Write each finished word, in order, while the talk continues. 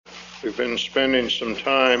We've been spending some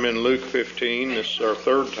time in Luke 15. This is our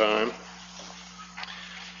third time.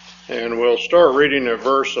 And we'll start reading at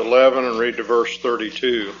verse 11 and read to verse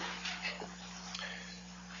 32.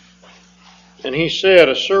 And he said,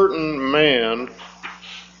 a certain man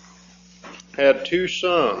had 2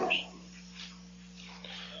 sons.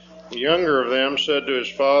 The younger of them said to his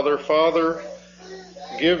father, Father,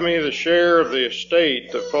 give me the share of the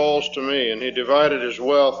estate that falls to me. And he divided his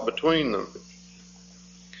wealth between them.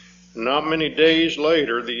 Not many days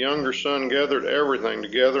later, the younger son gathered everything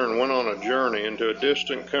together and went on a journey into a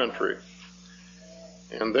distant country.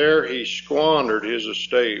 And there he squandered his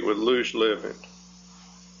estate with loose living.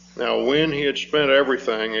 Now when he had spent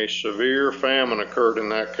everything, a severe famine occurred in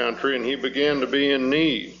that country, and he began to be in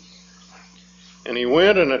need. And he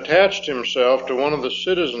went and attached himself to one of the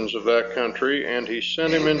citizens of that country, and he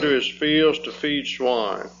sent him into his fields to feed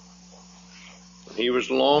swine. He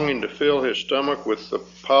was longing to fill his stomach with the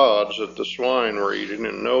pods that the swine were eating,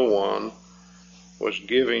 and no one was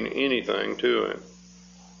giving anything to him.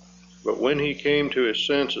 But when he came to his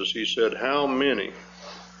senses, he said, how many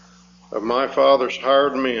of my father's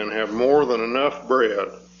hired men have more than enough bread,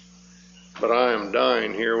 but I am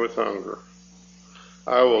dying here with hunger.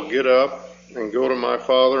 I will get up and go to my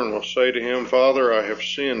father and will say to him, Father, I have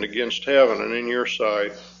sinned against heaven and in your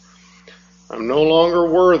sight. I'm no longer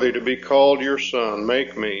worthy to be called your son.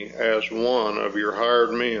 Make me as one of your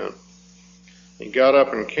hired men. He got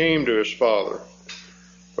up and came to his father.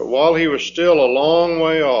 But while he was still a long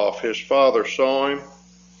way off, his father saw him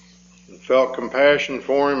and felt compassion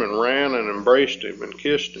for him and ran and embraced him and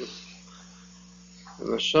kissed him.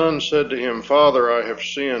 And the son said to him, Father, I have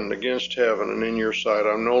sinned against heaven and in your sight.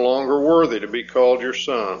 I'm no longer worthy to be called your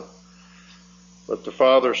son. But the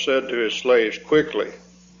father said to his slaves, quickly,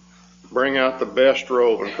 bring out the best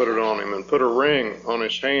robe and put it on him, and put a ring on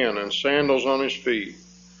his hand and sandals on his feet.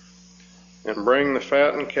 And bring the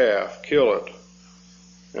fattened calf, kill it,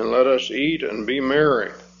 and let us eat and be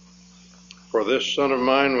merry. For this son of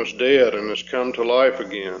mine was dead and has come to life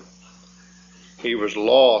again. He was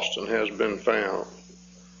lost and has been found.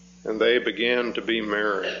 And they began to be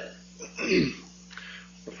merry.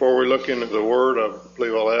 Before we look into the word, I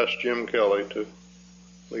believe I'll ask Jim Kelly to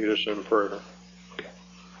lead us in prayer.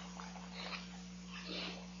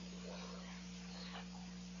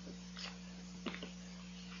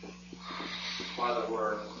 Father,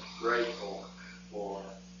 we're grateful for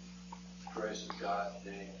the grace of God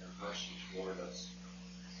today and your mercy toward us.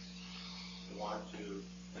 We want to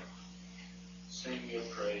sing your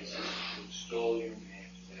praises, to extol your name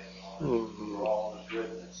today, Lord, for all the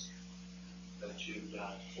goodness that you've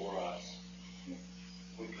done for us.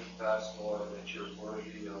 We confess, Lord, that you're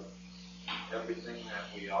worthy of everything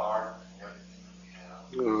that we are and everything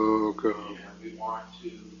that we have. Oh, God. And we want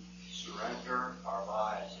to surrender our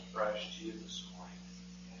lives afresh to you this morning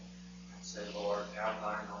and say, Lord, have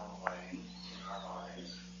thine own way in our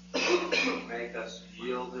lives. Make us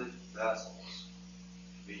yielded vessels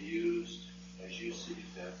to be used as you see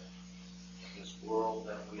fit in this world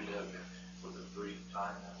that we live in for the brief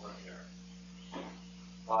time that we're here.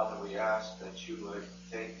 Father, we ask that you would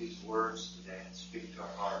take these words today and speak to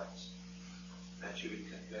our hearts, that you would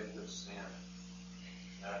convict of sin,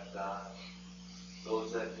 that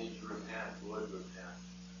those that need to repent would repent,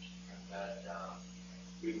 and that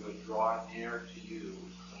we would draw near to you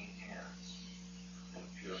with clean hands and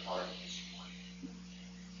a pure heart this morning.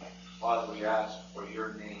 Father, we ask for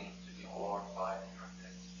your name to be glorified in our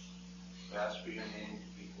midst. We ask for your name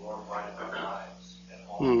to be glorified in our lives at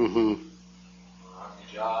home, on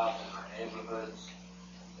the job, in our neighborhoods,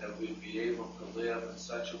 that we'd be able to live in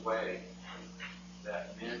such a way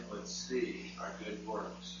that men would see our good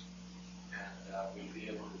works, and we'd be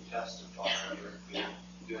able to testify of your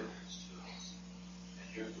goodness to us,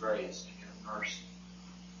 and your grace and your mercy.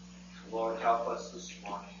 Lord, help us this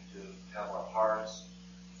morning to have our hearts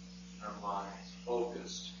and our minds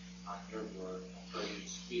focused on your word. I pray you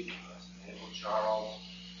speak to us. Enable Charles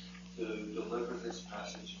to deliver this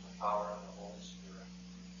message in the power of the Holy Spirit.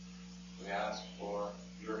 We ask for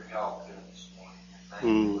your help here this morning, and thank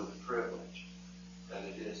you for the privilege that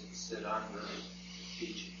it is to sit under the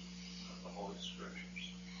teaching of the Holy Scriptures.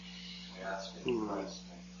 We ask it in Christ's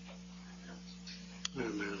name.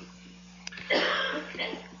 Amen.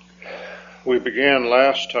 We began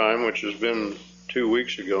last time, which has been 2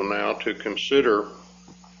 weeks ago now, to consider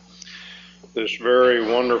this very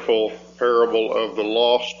wonderful parable of the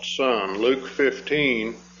lost son. Luke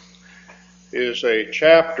 15 is a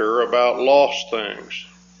chapter about lost things,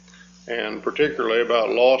 and particularly about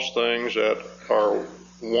lost things that are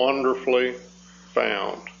wonderfully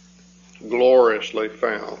found, gloriously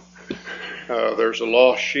found. There's a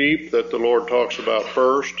lost sheep that the Lord talks about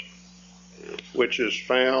first, which is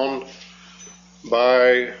found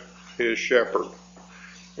by his shepherd.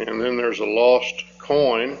 And then there's a lost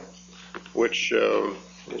coin, which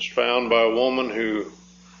is found by a woman who,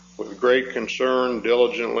 with great concern,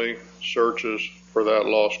 diligently searches for that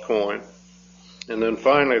lost coin. And then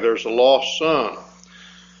finally, there's a lost son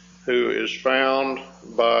who is found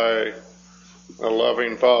by a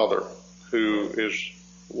loving father who is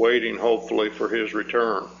waiting hopefully for his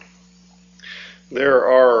return. There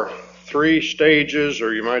are 3 stages,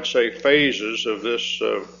 or you might say phases, of this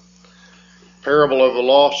parable of the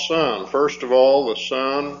lost son. First of all, the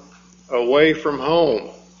son away from home.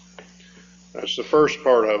 That's the first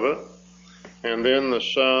part of it. And then the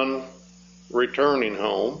son returning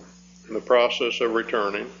home, in the process of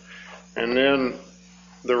returning. And then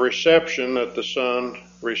the reception that the son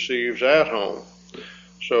receives at home.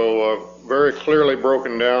 So very clearly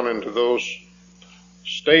broken down into those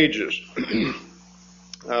stages.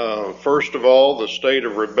 First of all, the state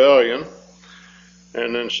of rebellion,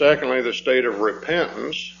 and then secondly, the state of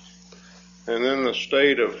repentance, and then the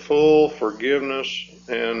state of full forgiveness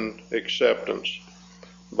and acceptance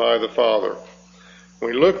by the Father.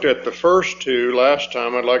 We looked at the first 2 last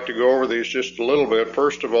time. I'd like to go over these just a little bit.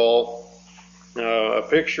 First of all, a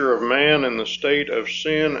picture of man in the state of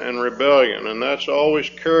sin and rebellion, and that's always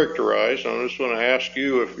characterized. I just want to ask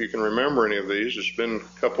you if you can remember any of these. It's been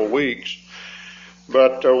a couple weeks.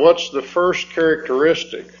 But what's the first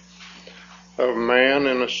characteristic of man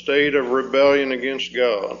in a state of rebellion against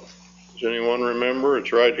God? Does anyone remember?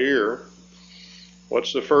 It's right here.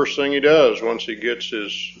 What's the first thing he does once he gets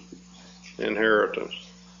his inheritance?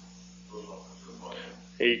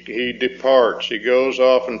 He departs. He goes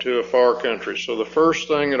off into a far country. So the first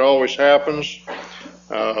thing that always happens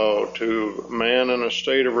to man in a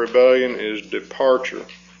state of rebellion is departure.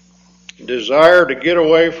 Desire to get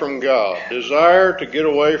away from God. Desire to get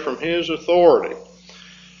away from his authority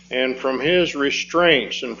and from his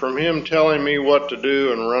restraints and from him telling me what to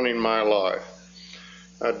do and running my life.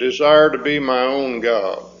 A desire to be my own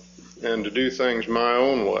God and to do things my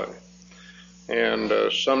own way. And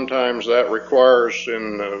sometimes that requires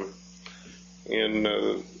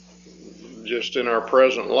just in our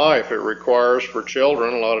present life, it requires for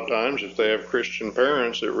children, a lot of times, if they have Christian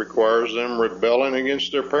parents, it requires them rebelling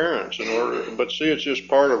against their parents in order. But see, it's just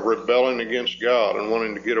part of rebelling against God and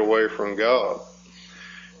wanting to get away from God.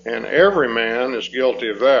 And every man is guilty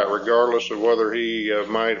of that, regardless of whether he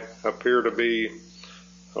might appear to be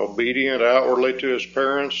obedient outwardly to his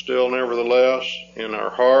parents. Still, nevertheless, in our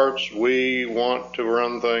hearts, we want to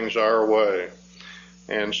run things our way.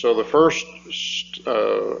 And so the first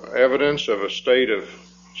evidence of a state of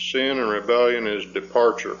sin and rebellion is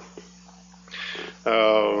departure.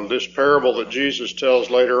 This parable that Jesus tells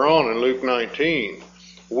later on in Luke 19,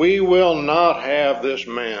 we will not have this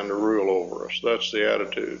man to rule over us. That's the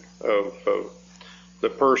attitude of the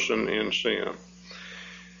person in sin.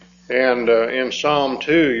 And in Psalm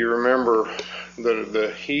 2, you remember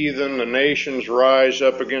the heathen, the nations rise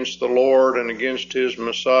up against the Lord and against his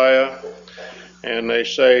Messiah. And they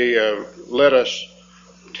say, let us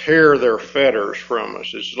tear their fetters from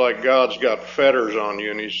us. It's like God's got fetters on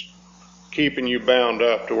you and he's keeping you bound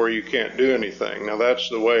up to where you can't do anything. Now that's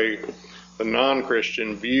the way the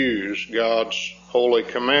non-Christian views God's holy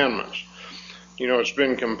commandments. You know, it's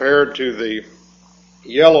been compared to the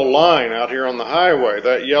yellow line out here on the highway.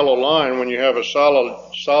 That yellow line, when you have a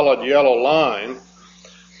solid yellow line,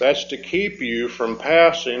 that's to keep you from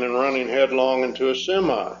passing and running headlong into a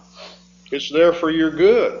semi. It's there for your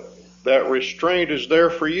good. That restraint is there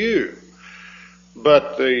for you.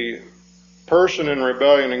 But the person in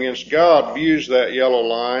rebellion against God views that yellow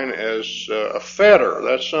line as a fetter.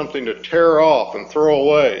 That's something to tear off and throw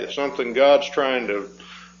away. It's something God's trying to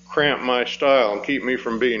cramp my style and keep me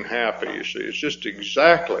from being happy, you see. It's just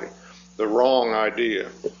exactly the wrong idea.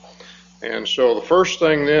 And so the first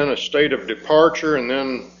thing then, a state of departure, and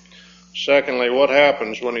then secondly, what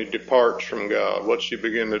happens when he departs from God? What's he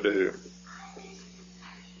begin to do?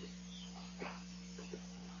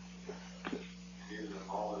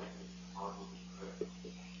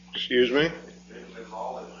 Excuse me?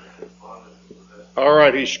 All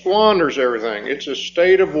right, he squanders everything. It's a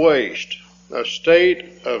state of waste. A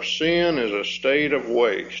state of sin is a state of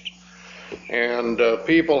waste. And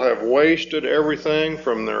people have wasted everything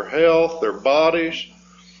from their health, their bodies,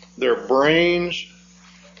 their brains,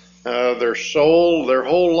 their soul, their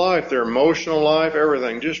whole life, their emotional life,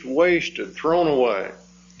 everything just wasted, thrown away.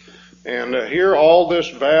 And here all this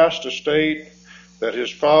vast estate that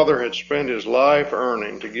his father had spent his life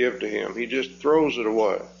earning to give to him, he just throws it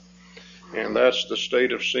away. And that's the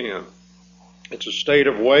state of sin. It's a state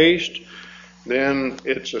of waste. Then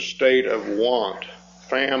it's a state of want,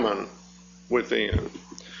 famine within.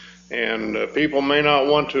 And people may not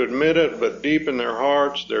want to admit it, but deep in their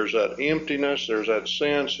hearts, there's that emptiness, there's that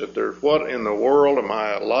sense that there's, what in the world am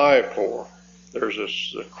I alive for? There's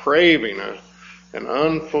a craving, an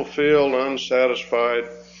unfulfilled, unsatisfied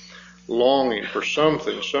longing for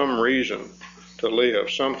something, some reason to live,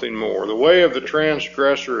 something more. The way of the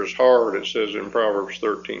transgressor is hard, it says in Proverbs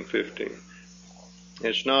 13:15.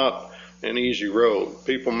 It's not an easy road.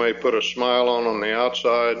 People may put a smile on the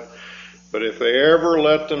outside, but if they ever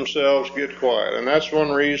let themselves get quiet, and that's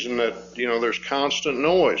one reason that, there's constant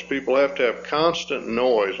noise. People have to have constant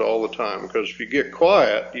noise all the time, because if you get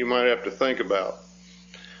quiet, you might have to think about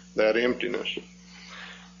that emptiness.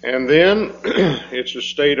 And then it's a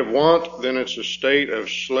state of want, then it's a state of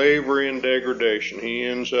slavery and degradation. He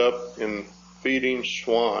ends up in feeding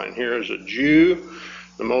swine. Here is a Jew,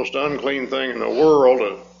 the most unclean thing in the world,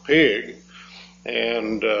 a pig,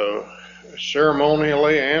 and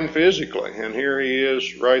ceremonially and physically. And here he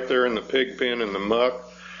is right there in the pig pen in the muck.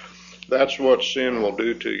 That's what sin will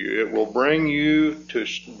do to you. It will bring you to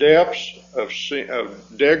depths of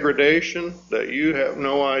degradation that you have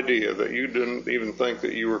no idea, that you didn't even think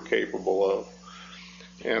that you were capable of.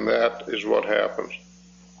 And that is what happens.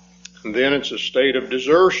 And then it's a state of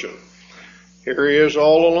desertion. Here he is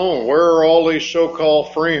all alone. Where are all these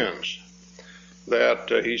so-called friends that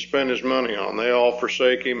he spent his money on? They all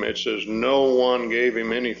forsake him. It says no one gave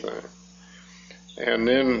him anything. And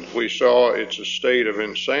then we saw it's a state of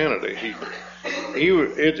insanity.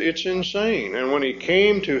 It's insane. And when he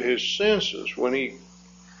came to his senses, when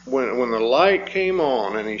the light came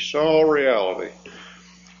on and he saw reality,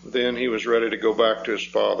 then he was ready to go back to his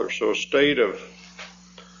father. So a state of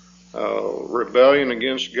rebellion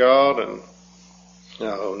against God and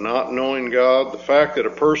not knowing God. The fact that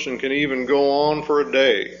a person can even go on for a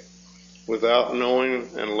day without knowing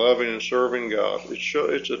and loving and serving God.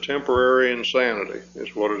 It's a temporary insanity,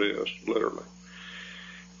 is what it is, literally.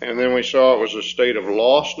 And then we saw it was a state of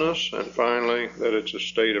lostness, and finally that it's a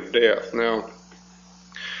state of death. Now,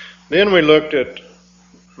 then we looked at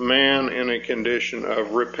man in a condition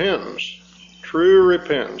of repentance, true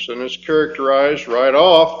repentance, and it's characterized right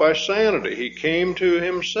off by sanity. He came to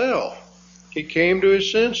himself. He came to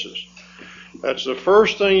his senses. That's the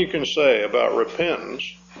first thing you can say about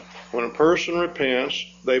repentance. When a person repents,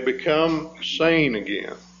 they become sane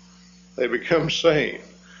again. They become sane.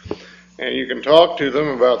 And you can talk to them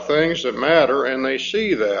about things that matter, and they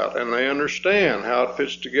see that, and they understand how it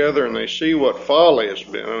fits together, and they see what folly has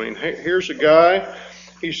been. I mean, here's a guy,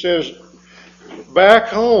 he says, back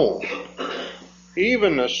home,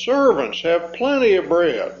 even the servants have plenty of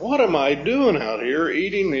bread. What am I doing out here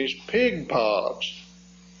eating these pig pods?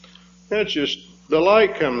 That's just, the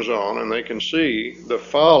light comes on and they can see the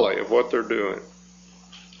folly of what they're doing.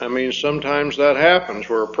 I mean, sometimes that happens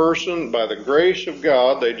where a person, by the grace of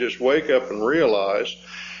God, they just wake up and realize,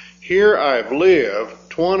 here I've lived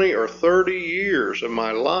 20 or 30 years of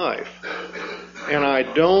my life, and I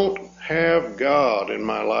don't have God in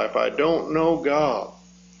my life. I don't know God.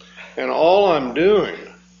 And all I'm doing,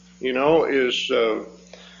 is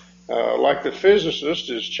like the physicist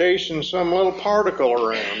is chasing some little particle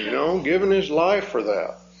around, giving his life for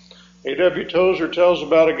that. A.W. Tozer tells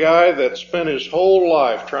about a guy that spent his whole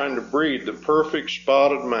life trying to breed the perfect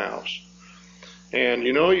spotted mouse. And,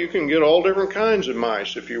 you can get all different kinds of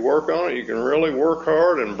mice. If you work on it, you can really work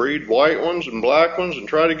hard and breed white ones and black ones and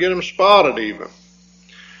try to get them spotted even.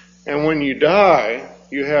 And when you die,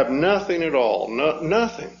 you have nothing at all,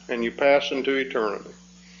 nothing, and you pass into eternity.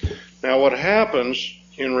 Now what happens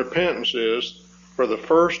in repentance is, for the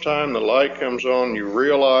first time the light comes on, you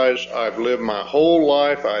realize I've lived my whole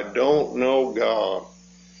life, I don't know God.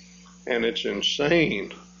 And it's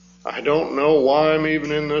insane. I don't know why I'm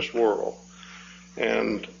even in this world.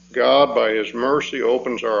 And God, by His mercy,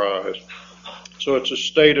 opens our eyes. So it's a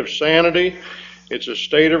state of sanity. It's a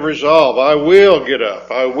state of resolve. I will get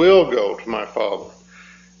up. I will go to my Father.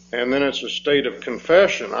 And then it's a state of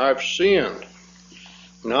confession. I've sinned.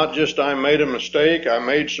 Not just I made a mistake, I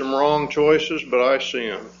made some wrong choices, but I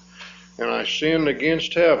sinned. And I sinned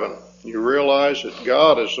against heaven. You realize that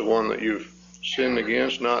God is the one that you've sinned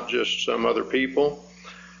against, not just some other people.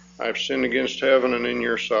 I've sinned against heaven and in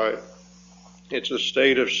your sight. It's a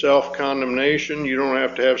state of self-condemnation. You don't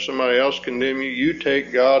have to have somebody else condemn you. You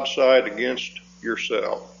take God's side against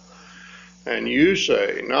yourself. And you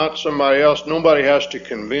say, not somebody else, nobody has to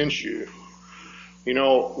convince you.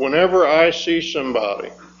 Whenever I see somebody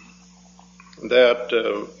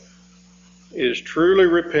that is truly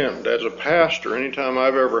repentant. As a pastor, anytime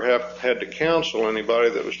I've ever had to counsel anybody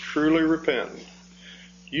that was truly repentant,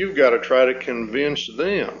 you've got to try to convince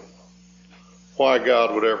them why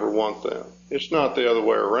God would ever want them. It's not the other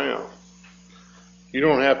way around. You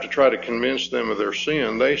don't have to try to convince them of their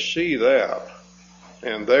sin. They see that,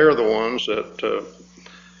 and they're the ones that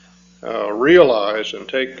realize and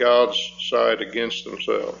take God's side against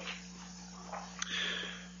themselves.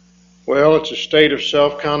 Well, it's a state of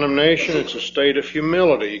self-condemnation. It's a state of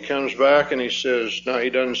humility. He comes back and he says, now he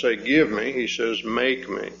doesn't say give me, he says make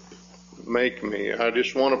me. Make me. I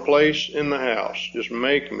just want a place in the house. Just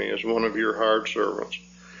make me as one of your hired servants.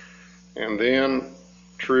 And then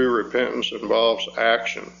true repentance involves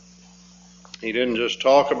action. He didn't just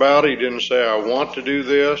talk about it. He didn't say, I want to do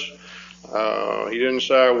this. He didn't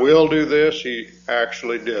say, I will do this. He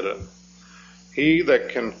actually did it. He that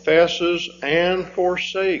confesses and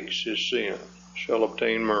forsakes his sin shall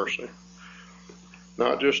obtain mercy.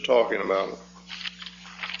 Not just talking about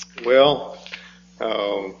it. Well,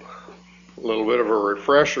 a little bit of a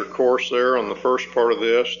refresher course there on the first part of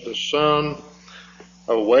this. The son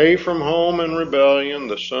away from home in rebellion,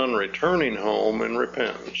 the son returning home in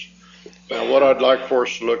repentance. Now, what I'd like for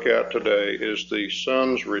us to look at today is the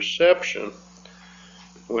son's reception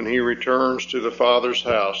when he returns to the Father's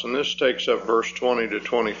house. And this takes up verse 20 to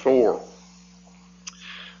 24.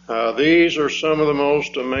 These are some of the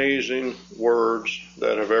most amazing words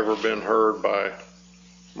that have ever been heard by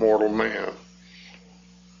mortal man.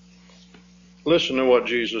 Listen to what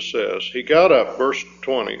Jesus says. He got up, verse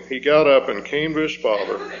 20, he got up and came to his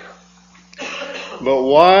father. But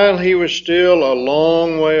while he was still a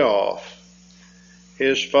long way off,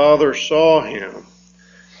 his father saw him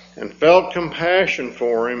and felt compassion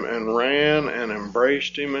for him and ran and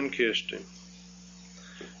embraced him and kissed him.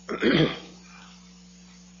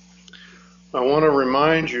 I want to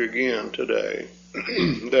remind you again today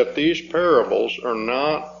that these parables are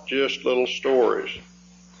not just little stories.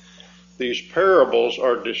 These parables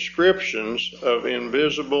are descriptions of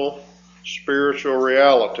invisible spiritual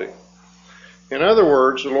reality. In other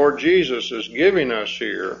words, the Lord Jesus is giving us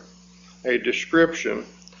here a description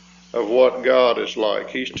of what God is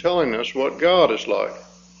like. He's telling us what God is like.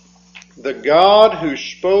 The God who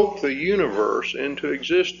spoke the universe into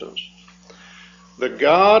existence. The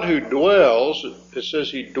God who dwells, it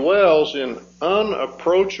says he dwells in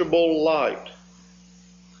unapproachable light.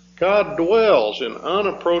 God dwells in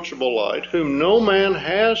unapproachable light, whom no man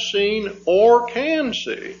has seen or can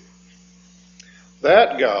see.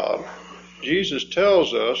 That God, Jesus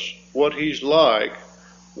tells us what he's like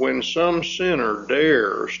when some sinner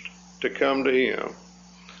dares to come to him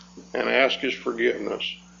and ask his forgiveness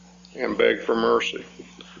and beg for mercy.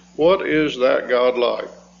 What is that God like?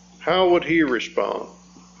 How would he respond?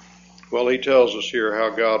 Well, he tells us here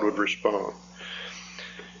how God would respond.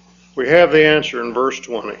 We have the answer in verse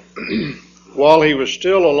 20. While he was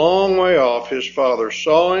still a long way off, his father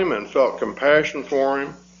saw him and felt compassion for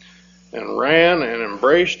him and ran and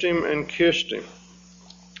embraced him and kissed him.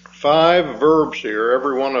 5 verbs here,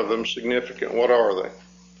 every one of them significant. What are they?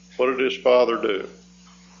 What did his father do?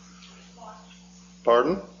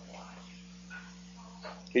 Pardon?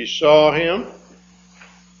 He saw him.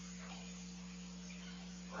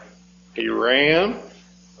 He ran.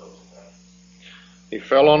 He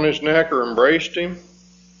fell on his neck or embraced him.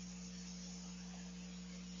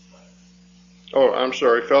 Oh, I'm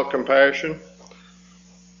sorry, felt compassion.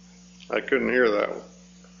 I couldn't hear that one.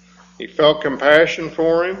 He felt compassion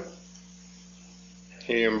for him.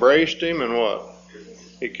 He embraced him and what?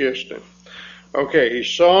 He kissed him. Okay, he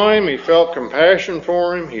saw him, he felt compassion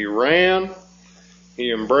for him, he ran,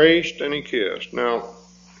 he embraced, and he kissed. Now,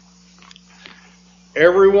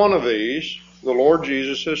 every one of these, the Lord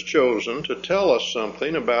Jesus has chosen to tell us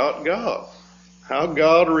something about God, how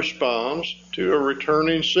God responds to a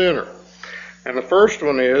returning sinner. And the first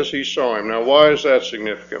one is he saw him. Now, why is that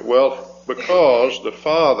significant? Well, because the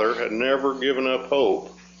Father had never given up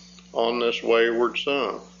hope on this wayward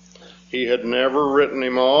son. He had never written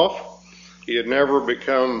him off. He had never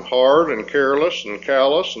become hard and careless and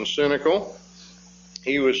callous and cynical.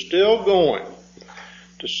 He was still going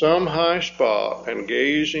to some high spot and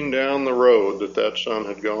gazing down the road that son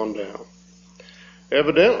had gone down.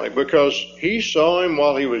 Evidently, because he saw him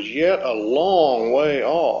while he was yet a long way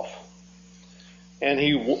off. And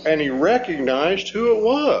he recognized who it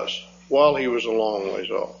was while he was a long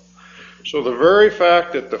ways off. So the very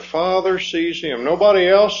fact that the Father sees him, nobody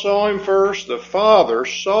else saw him first, the Father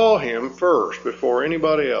saw him first before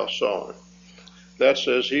anybody else saw him. That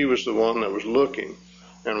says he was the one that was looking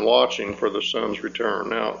and watching for the Son's return.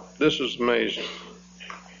 Now, this is amazing.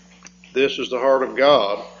 This is the heart of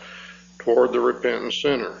God toward the repentant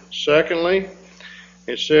sinner. Secondly,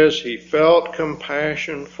 it says he felt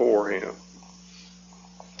compassion for him.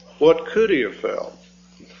 What could he have felt?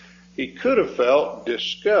 He could have felt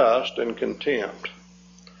disgust and contempt.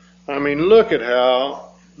 I mean, look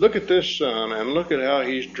at this son, and look at how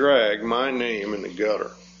he's dragged my name in the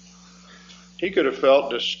gutter. He could have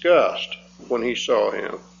felt disgust when he saw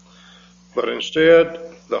him. But instead,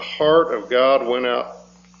 the heart of God went out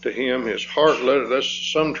to him. His heart,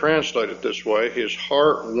 some translate it this way, his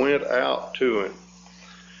heart went out to him.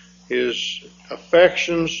 His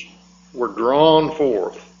affections were drawn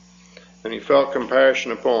forth, and he felt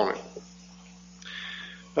compassion upon him.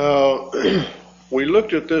 We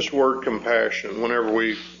looked at this word compassion whenever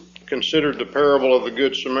we considered the parable of the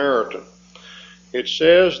Good Samaritan. It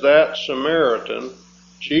says that Samaritan,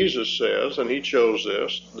 Jesus says, and he chose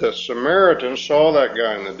this, the Samaritan saw that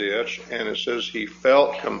guy in the ditch, and it says he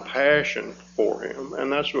felt compassion for him,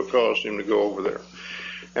 and that's what caused him to go over there.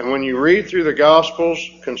 And when you read through the Gospels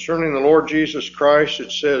concerning the Lord Jesus Christ,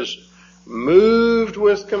 it says, moved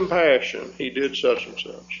with compassion, he did such and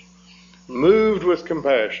such. Moved with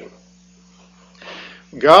compassion.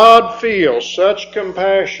 God feels such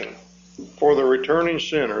compassion for the returning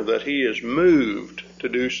sinner that he is moved to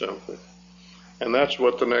do something. And that's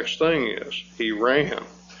what the next thing is. He ran.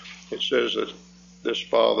 It says that this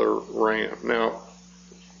father ran. Now,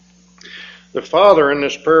 the father in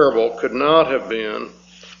this parable could not have been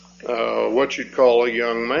what you'd call a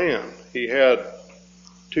young man. He had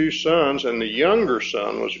 2 sons, and the younger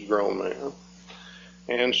son was a grown man.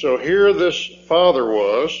 And so here this father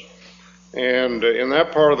was, and in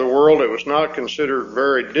that part of the world it was not considered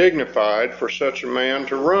very dignified for such a man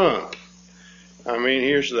to run. I mean,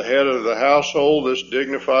 here's the head of the household, this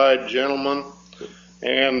dignified gentleman,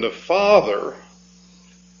 and the father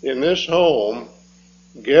in this home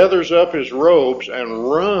gathers up his robes and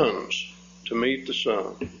runs to meet the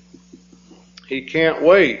son. He can't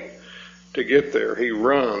wait to get there. He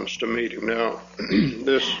runs to meet him. Now,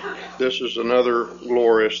 this is another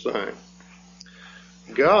glorious thing.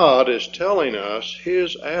 God is telling us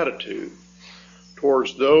his attitude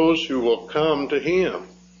towards those who will come to him.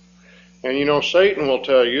 And you know, Satan will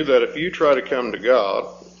tell you that if you try to come to God,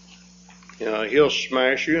 he'll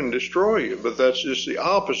smash you and destroy you. But that's just the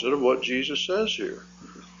opposite of what Jesus says here.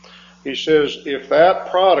 He says, if that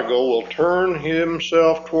prodigal will turn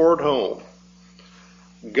himself toward home,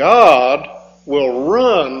 God will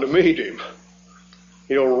run to meet him.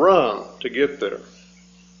 He'll run to get there.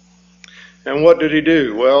 And what did he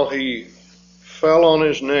do? Well, he fell on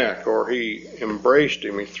his neck, or he embraced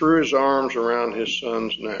him. He threw his arms around his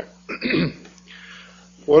son's neck.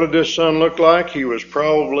 What did this son look like? He was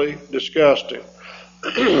probably disgusting,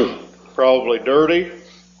 probably dirty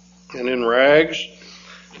and in rags,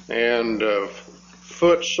 and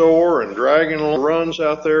foot sore and dragging along, runs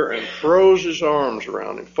out there and throws his arms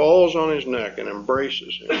around him, falls on his neck and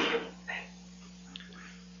embraces him.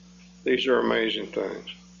 These are amazing things.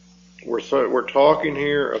 We're talking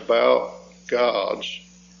here about God's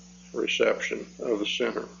reception of the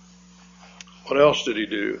sinner. What else did he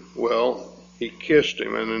do? Well, he kissed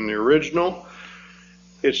him. And in the original,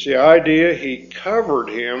 it's the idea he covered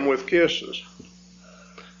him with kisses.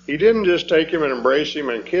 He didn't just take him and embrace him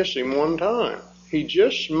and kiss him one time. He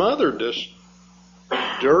just smothered this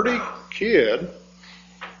dirty kid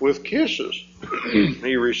with kisses.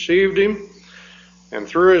 He received him and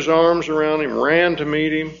threw his arms around him, ran to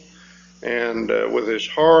meet him, and with his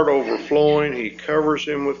heart overflowing, he covers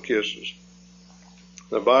him with kisses.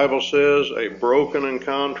 The Bible says, a broken and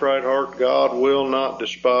contrite heart God will not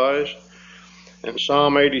despise. In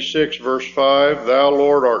Psalm 86, verse 5, Thou,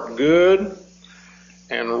 Lord, art good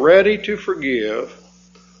and ready to forgive,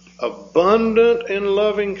 abundant in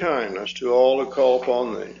loving kindness to all who call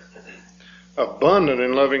upon thee. Abundant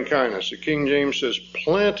in loving kindness. The King James says,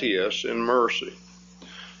 plenteous in mercy.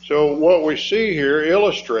 So what we see here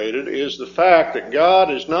illustrated is the fact that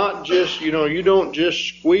God is not just, you don't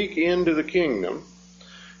just squeak into the kingdom,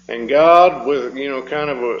 and God, with, kind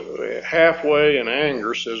of a halfway in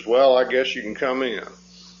anger says, well, I guess you can come in.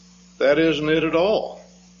 That isn't it at all.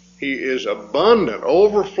 He is abundant,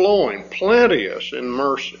 overflowing, plenteous in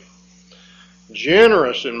mercy,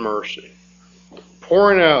 generous in mercy,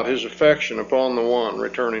 pouring out his affection upon the one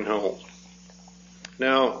returning home.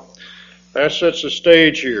 Now, that sets the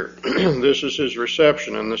stage here. This is his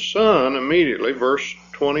reception. And the son immediately, verse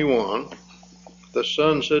 21, the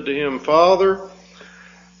son said to him, Father,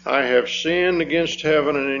 I have sinned against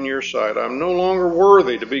heaven and in your sight. I'm no longer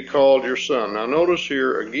worthy to be called your son. Now notice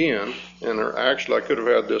here again, and actually I could have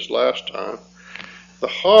had this last time, the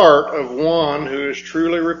heart of one who is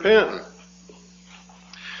truly repentant.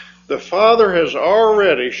 The Father has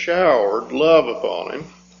already showered love upon him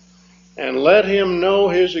and let him know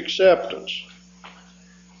his acceptance.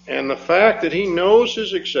 And the fact that he knows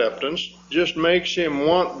his acceptance just makes him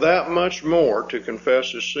want that much more to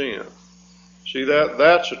confess his sin. See,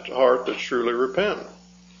 that's a heart that's truly repentant.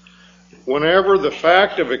 Whenever the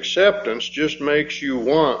fact of acceptance just makes you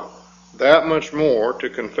want that much more to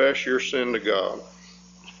confess your sin to God.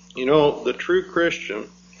 You know, the true Christian,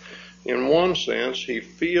 in one sense, he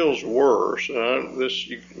feels worse.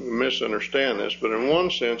 You misunderstand this, but in one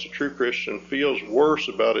sense, a true Christian feels worse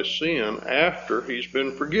about his sin after he's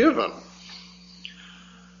been forgiven,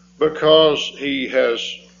 because he has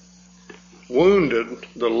wounded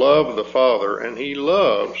the love of the Father, and he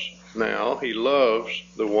loves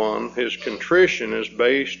the one. His contrition is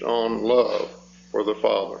based on love for the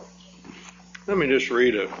Father. Let me just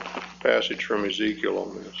read a passage from Ezekiel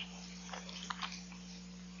on this.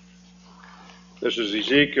 This is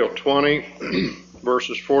Ezekiel 20,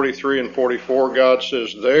 verses 43 and 44. God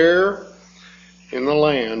says, "There in the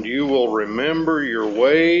land you will remember your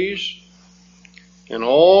ways and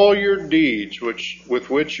all your deeds with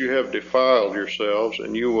which you have defiled yourselves,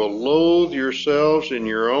 and you will loathe yourselves in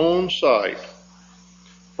your own sight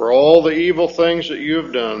for all the evil things that you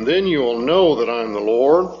have done. Then you will know that I am the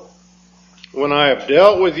Lord, when I have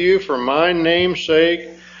dealt with you for my name's sake,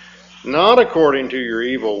 not according to your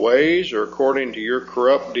evil ways or according to your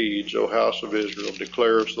corrupt deeds, O house of Israel,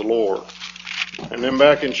 declares the Lord." And then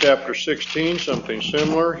back in chapter 16, something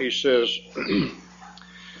similar. He says,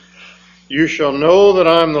 "You shall know that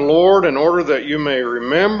I am the Lord, in order that you may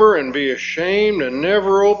remember and be ashamed and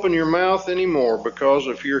never open your mouth anymore because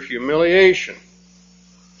of your humiliation.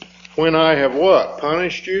 When I have" what?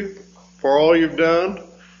 Punished you for all you've done?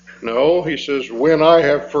 No, he says, "when I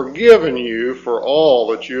have forgiven you for all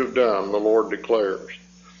that you have done," the Lord declares.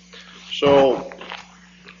 So,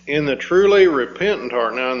 in the truly repentant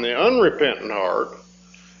heart, now in the unrepentant heart,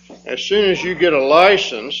 as soon as you get a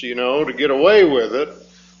license, to get away with it,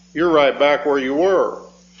 you're right back where you were.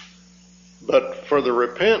 But for the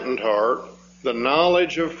repentant heart, the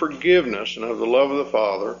knowledge of forgiveness and of the love of the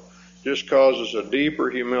Father just causes a deeper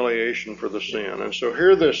humiliation for the sin. And so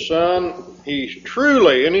here this son, he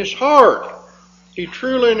truly in his heart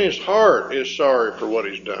is sorry for what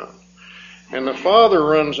he's done. And the Father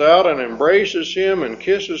runs out and embraces him and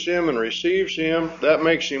kisses him and receives him. That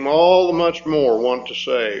makes him all the much more want to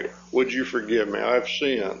say, "Would you forgive me? I've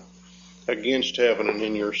sinned against heaven and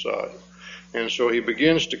in your sight." And so he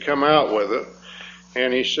begins to come out with it.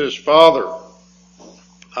 And he says, "Father,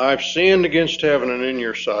 I've sinned against heaven and in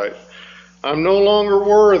your sight. I'm no longer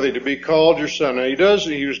worthy to be called your son." Now he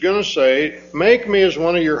was going to say, "Make me as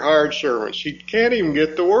one of your hired servants." He can't even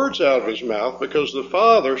get the words out of his mouth because the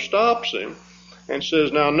Father stops him and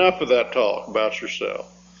says, "Now enough of that talk about yourself.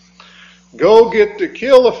 Go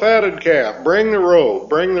kill the fatted calf, bring the robe,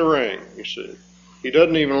 bring the ring." You see, he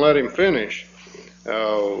doesn't even let him finish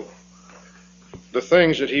the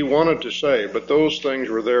things that he wanted to say, but those things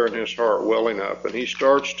were there in his heart welling up, and he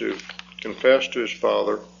starts to confess to his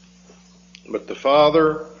Father. But the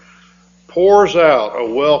Father pours out a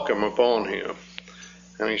welcome upon him.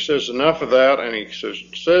 And he says, enough of that, and he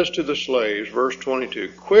says to the slaves, verse 22,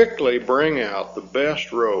 "Quickly bring out the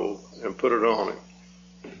best robe and put it on him."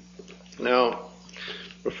 Now,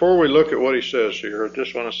 before we look at what he says here, I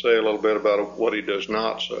just want to say a little bit about what he does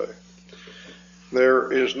not say.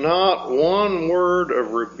 There is not one word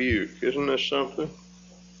of rebuke. Isn't this something?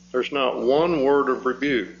 There's not one word of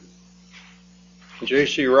rebuke.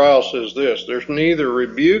 J.C. Ryle says this: "There's neither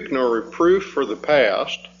rebuke nor reproof for the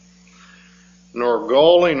past, nor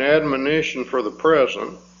galling admonition for the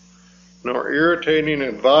present, nor irritating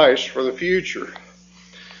advice for the future."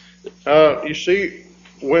 You see,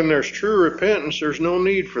 when there's true repentance, there's no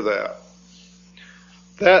need for that.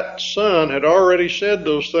 That son had already said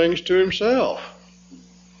those things to himself.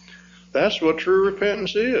 That's what true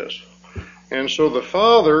repentance is. And so the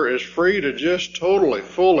Father is free to just totally,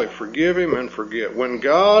 fully forgive him and forget. When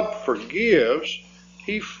God forgives,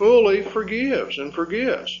 he fully forgives and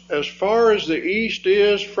forgets. As far as the east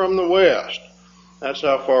is from the west, that's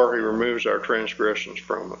how far he removes our transgressions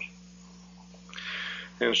from us.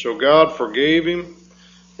 And so God forgave him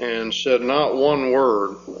and said not one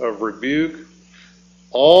word of rebuke,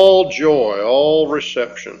 all joy, all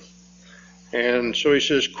reception. And so he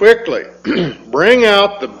says, "Quickly, bring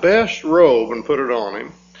out the best robe and put it on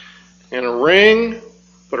him, and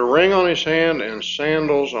put a ring on his hand and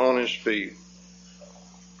sandals on his feet."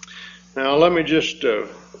 Now let me just give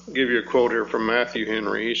you a quote here from Matthew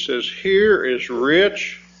Henry. He says, "Here is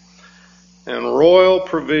rich and royal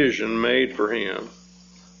provision made for him,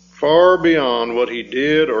 far beyond what he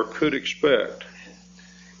did or could expect.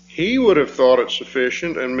 He would have thought it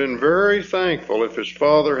sufficient and been very thankful if his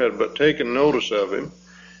father had but taken notice of him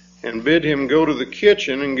and bid him go to the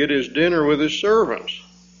kitchen and get his dinner with his servants.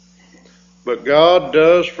 But God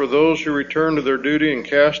does for those who return to their duty and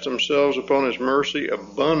cast themselves upon his mercy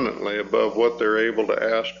abundantly above what they're able to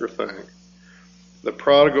ask or think. The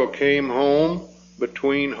prodigal came home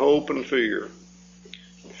between hope and fear.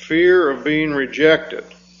 Fear of being rejected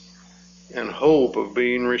and hope of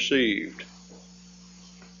being received.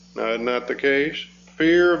 Now, isn't that the case?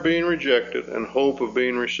 Fear of being rejected and hope of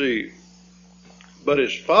being received. But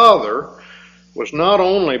his father was not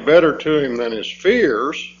only better to him than his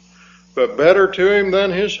fears, but better to him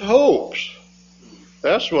than his hopes.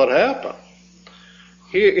 That's what happened.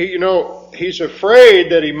 He's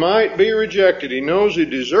afraid that he might be rejected. He knows he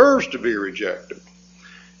deserves to be rejected.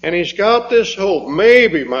 And he's got this hope.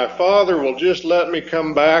 Maybe my father will just let me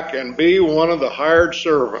come back and be one of the hired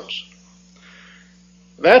servants.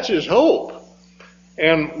 That's his hope.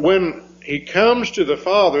 And when he comes to the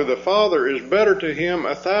Father is better to him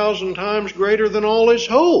 1,000 times greater than all his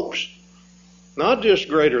hopes. Not just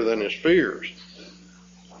greater than his fears.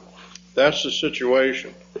 That's the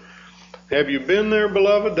situation. Have you been there,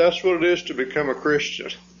 beloved? That's what it is to become a Christian.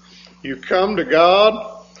 You come to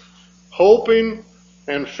God hoping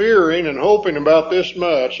and fearing and hoping about this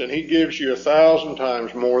much, and he gives you 1,000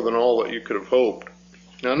 times more than all that you could have hoped.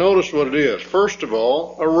 Now notice what it is. First of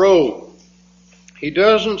all, a robe. He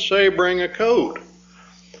doesn't say bring a coat.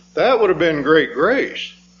 That would have been great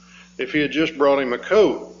grace if he had just brought him a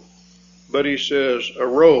coat. But he says a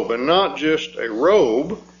robe, and not just a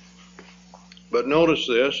robe, but notice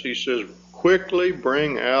this, he says quickly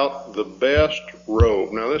bring out the best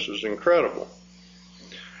robe. Now this is incredible.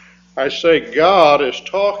 I say God is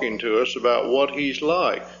talking to us about what he's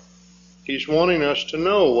like. He's wanting us to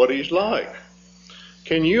know what he's like.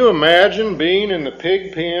 Can you imagine being in the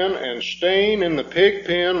pig pen and staying in the pig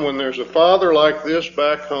pen when there's a father like this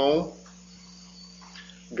back home?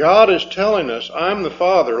 God is telling us, I'm the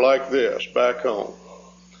father like this back home.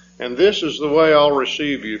 And this is the way I'll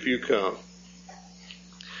receive you if you come.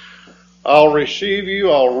 I'll receive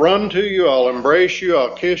you, I'll run to you, I'll embrace you,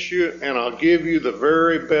 I'll kiss you, and I'll give you the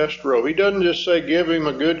very best robe. He doesn't just say give him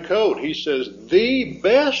a good coat. He says the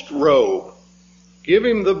best robe. Give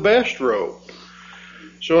him the best robe.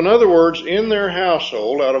 So in other words, in their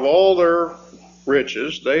household, out of all their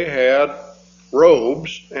riches, they had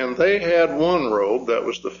robes, and they had one robe that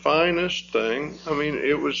was the finest thing. I mean,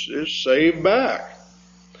 it's saved back.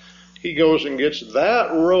 He goes and gets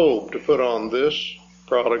that robe to put on this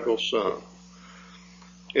prodigal son.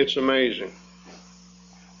 It's amazing.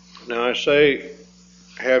 Now I say,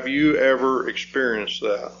 have you ever experienced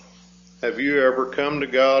that? Have you ever come to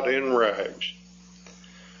God in rags,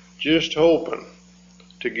 just hoping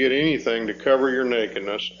to get anything to cover your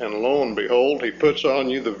nakedness, and lo and behold, he puts on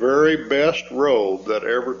you the very best robe that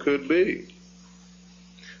ever could be.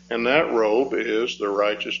 And that robe is the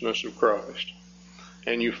righteousness of Christ.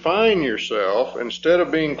 And you find yourself, instead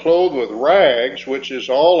of being clothed with rags, which is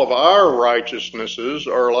all of our righteousnesses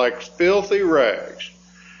are like filthy rags,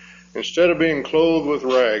 instead of being clothed with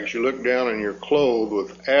rags, you look down and you're clothed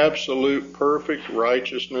with absolute perfect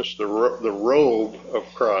righteousness, the robe of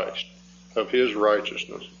Christ, of his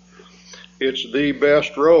righteousness. It's the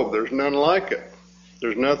best robe. There's none like it.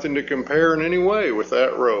 There's nothing to compare in any way with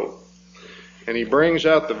that robe. And he brings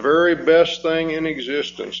out the very best thing in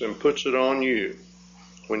existence and puts it on you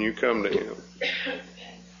when you come to him.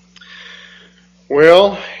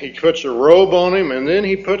 Well, he puts a robe on him, and then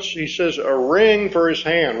he says a ring for his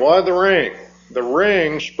hand. Why the ring? The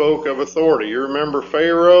ring spoke of authority. You remember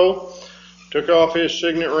Pharaoh took off his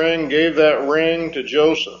signet ring, gave that ring to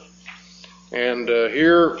Joseph. And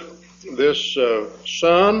here this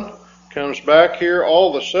son comes back here.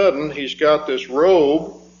 All of a sudden, he's got this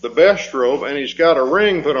robe, the best robe, and he's got a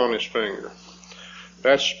ring put on his finger.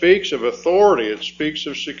 That speaks of authority. It speaks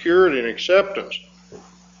of security and acceptance.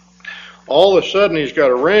 All of a sudden, he's got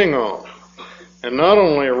a ring on. And not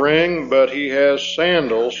only a ring, but he has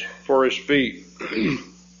sandals for his feet.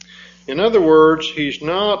 In other words, he's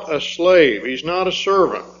not a slave. He's not a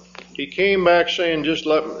servant. He came back saying, just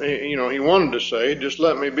let me, he wanted to say, just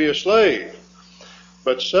let me be a slave.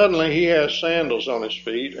 But suddenly he has sandals on his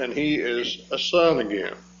feet, and he is a son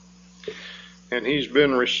again. And he's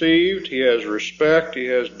been received, he has respect, he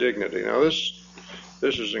has dignity. Now this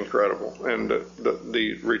is incredible. And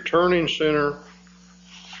the returning sinner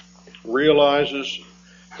realizes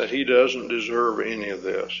that he doesn't deserve any of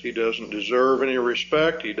this. He doesn't deserve any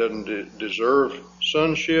respect. He doesn't deserve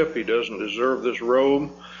sonship. He doesn't deserve this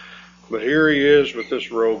robe. But here he is with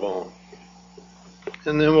this robe on.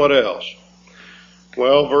 And then what else?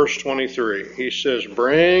 Well, verse 23, he says,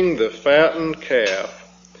 bring the fattened calf,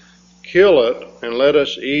 kill it, and let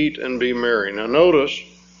us eat and be merry. Now notice,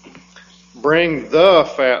 bring the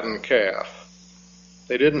fattened calf.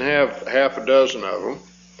 They didn't have half a dozen of them.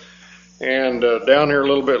 And down here a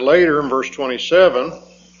little bit later in verse 27,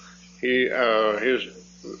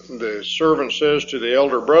 the servant says to the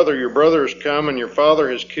elder brother, your brother has come and your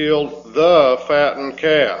father has killed the fattened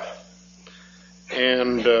calf.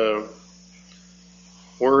 And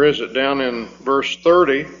where is it? Down in verse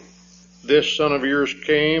 30, this son of yours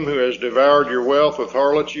came who has devoured your wealth with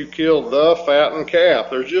harlots. You killed the fattened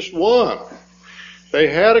calf. There's just one. They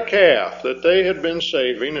had a calf that they had been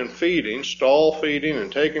saving and feeding, stall feeding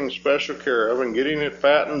and taking special care of and getting it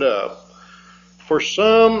fattened up for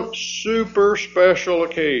some super special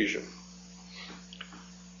occasion.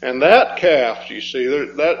 And that calf, you see,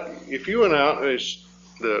 that if you went out,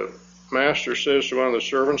 the master says to one of the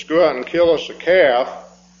servants, go out and kill us a calf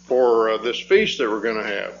for this feast that we're going to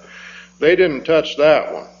have. They didn't touch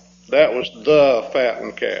that one. That was the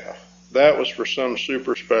fattened calf. That was for some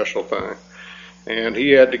super special thing. And he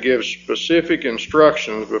had to give specific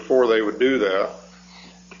instructions before they would do that.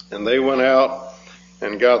 And they went out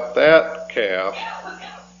and got that calf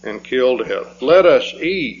and killed it. Let us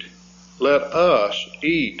eat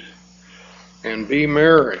and be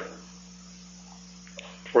merry.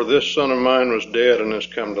 For this son of mine was dead and has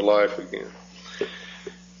come to life again.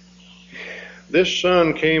 This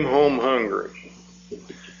son came home hungry.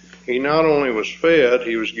 He not only was fed,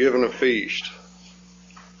 he was given a feast.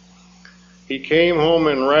 He came home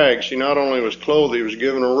in rags. He not only was clothed, he was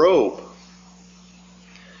given a robe.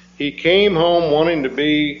 He came home wanting to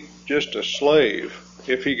be just a slave.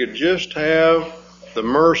 If he could just have the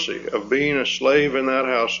mercy of being a slave in that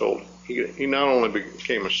household, he not only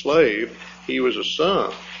became a slave, he was a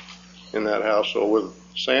son in that household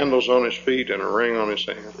with sandals on his feet and a ring on his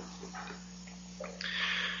hand.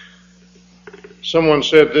 Someone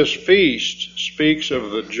said this feast speaks of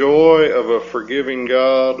the joy of a forgiving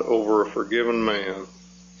God over a forgiven man,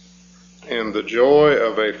 and the joy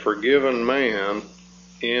of a forgiven man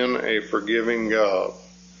in a forgiving God.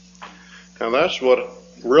 Now that's what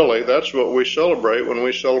we celebrate when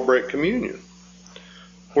we celebrate communion.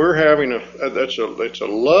 We're having it's a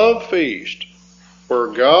love feast where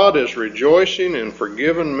God is rejoicing in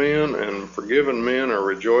forgiven men and forgiven men are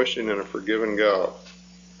rejoicing in a forgiven God.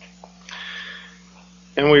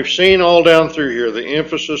 And we've seen all down through here the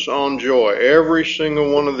emphasis on joy. Every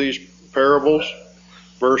single one of these parables.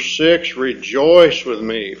 Verse 6, rejoice with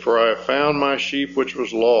me, for I have found my sheep which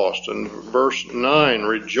was lost. And verse 9,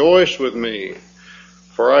 rejoice with me,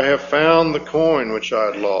 for I have found the coin which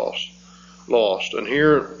I had lost. And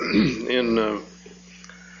here in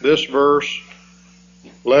this verse,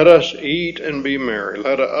 let us eat and be merry.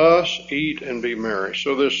 Let us eat and be merry.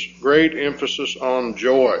 So this great emphasis on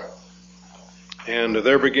joy. And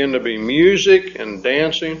there began to be music and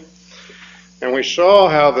dancing. And we saw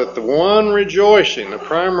how that the one rejoicing, the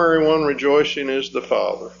primary one rejoicing, is the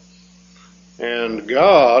Father. And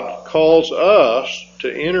God calls us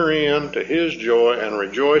to enter into His joy and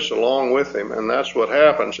rejoice along with Him. And that's what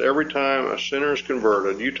happens every time a sinner is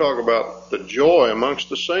converted. You talk about the joy amongst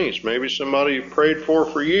the saints. Maybe somebody you prayed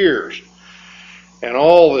for years. And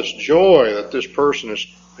all this joy that this person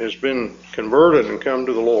has been converted and come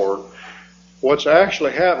to the Lord. What's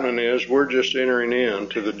actually happening is we're just entering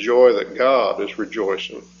into the joy that God is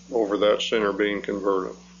rejoicing over that sinner being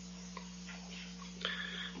converted.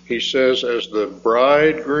 He says, as the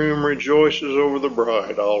bridegroom rejoices over the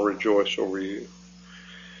bride, I'll rejoice over you.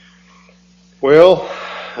 Well,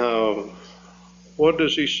 what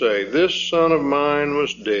does he say? This son of mine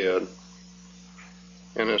was dead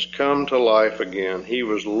and has come to life again. He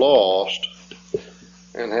was lost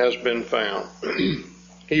and has been found.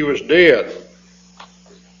 He was dead.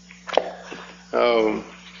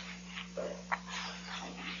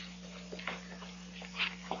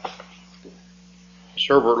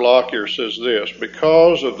 Herbert Lockyer says this,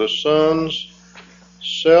 because of the Son's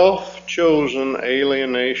self-chosen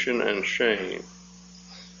alienation and shame,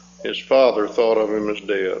 his Father thought of him as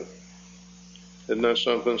dead. Isn't that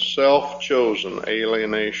something? Self-chosen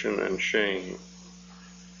alienation and shame.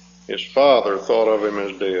 His Father thought of him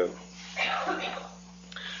as dead.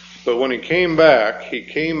 But when he came back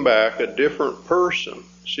a different person.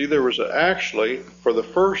 See, there was actually, for the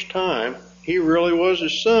first time, he really was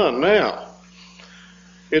his son now.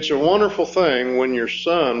 It's a wonderful thing when your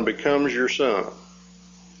son becomes your son.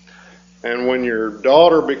 And when your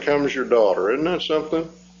daughter becomes your daughter. Isn't that something?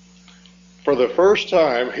 For the first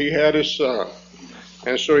time, he had his son.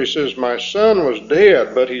 And so he says, my son was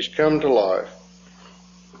dead, but he's come to life.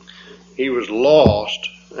 He was lost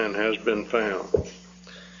and has been found.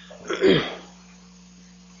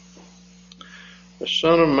 The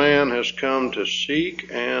Son of Man has come to seek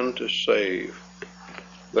and to save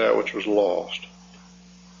that which was lost.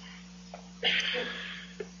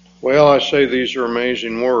 Well, I say these are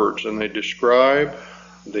amazing words, and they describe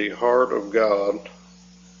the heart of God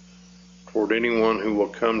toward anyone who will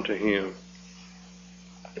come to him.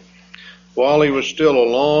 While he was still a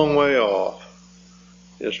long way off,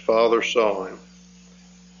 his Father saw him,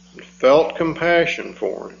 and felt compassion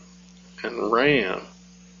for him, and ran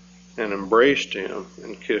and embraced him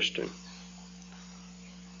and kissed him.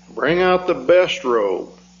 Bring out the best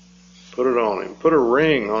robe, put it on him. Put a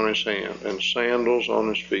ring on his hand and sandals on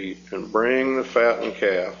his feet, and bring the fattened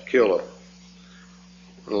calf, kill it,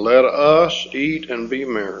 and let us eat and be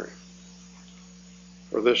merry.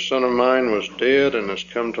 For this son of mine was dead and has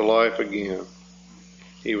come to life again.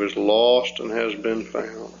 He was lost and has been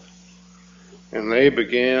found. And they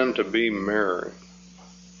began to be merry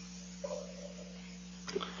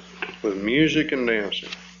with music and dancing.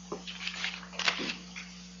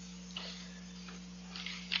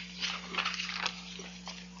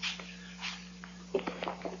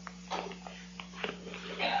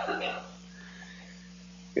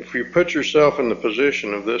 If you put yourself in the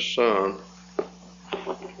position of this son,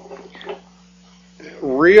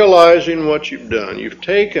 realizing what you've done, you've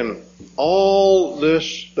taken all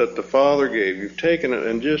this that the Father gave, you've taken it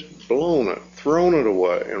and just blown it, thrown it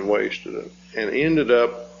away and wasted it, and ended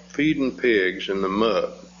up feeding pigs in the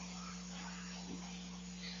mud.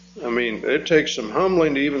 I mean, it takes some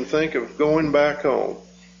humbling to even think of going back home.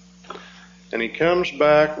 And he comes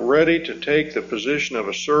back ready to take the position of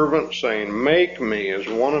a servant, saying, make me as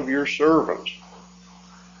one of your servants.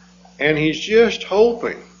 And he's just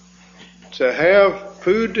hoping to have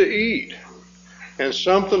food to eat and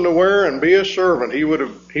something to wear and be a servant. He would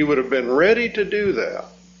have been ready to do that.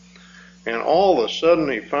 And all of a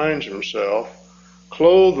sudden he finds himself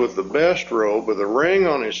clothed with the best robe, with a ring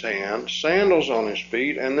on his hand, sandals on his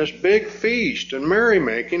feet, and this big feast and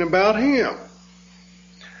merrymaking about him.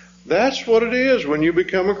 That's what it is when you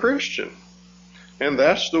become a Christian. And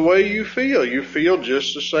that's the way you feel. You feel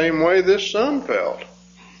just the same way this son felt.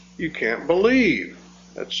 You can't believe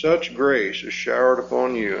that such grace is showered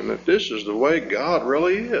upon you, and that this is the way God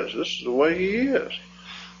really is. This is the way he is.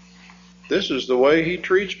 This is the way he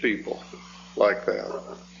treats people like that.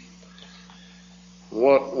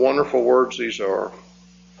 What wonderful words these are.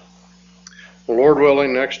 Well, Lord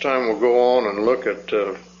willing, next time we'll go on and look at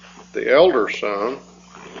the elder son.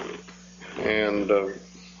 And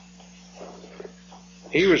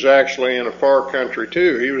he was actually in a far country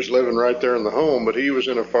too. He was living right there in the home, but he was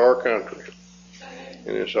in a far country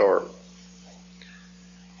in his heart.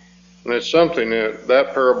 And it's something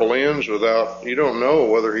that parable ends without, you don't know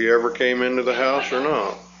whether he ever came into the house or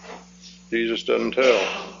not. Jesus doesn't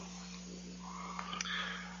tell.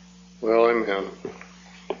 Well, amen.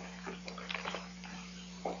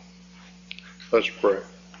 Let's pray.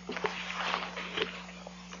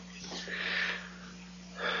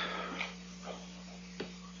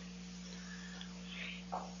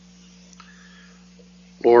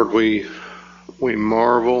 Lord, we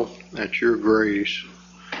marvel at your grace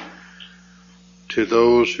to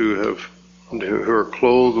those who are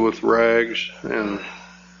clothed with rags and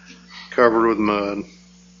covered with mud,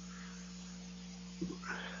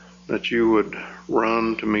 that you would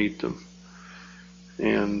run to meet them.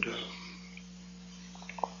 And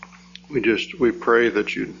we pray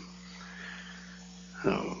that you'd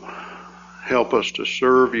help us to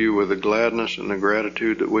serve you with the gladness and the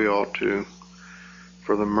gratitude that we ought to,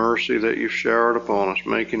 for the mercy that you've showered upon us,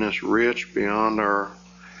 making us rich beyond our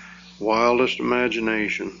wildest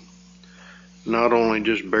imagination, not only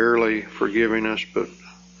just barely forgiving us, but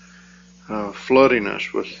flooding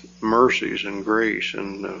us with mercies and grace,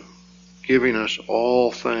 and giving us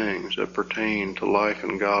all things that pertain to life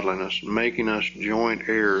and godliness, and making us joint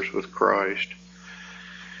heirs with Christ,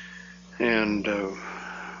 and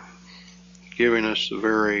giving us the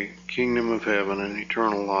very kingdom of heaven and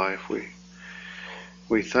eternal life.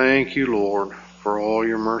 We thank you, Lord, for all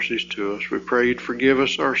your mercies to us. We pray you'd forgive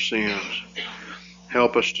us our sins.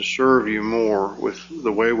 Help us to serve you more with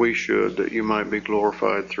the way we should, that you might be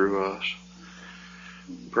glorified through us.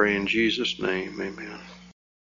 Pray in Jesus' name, amen.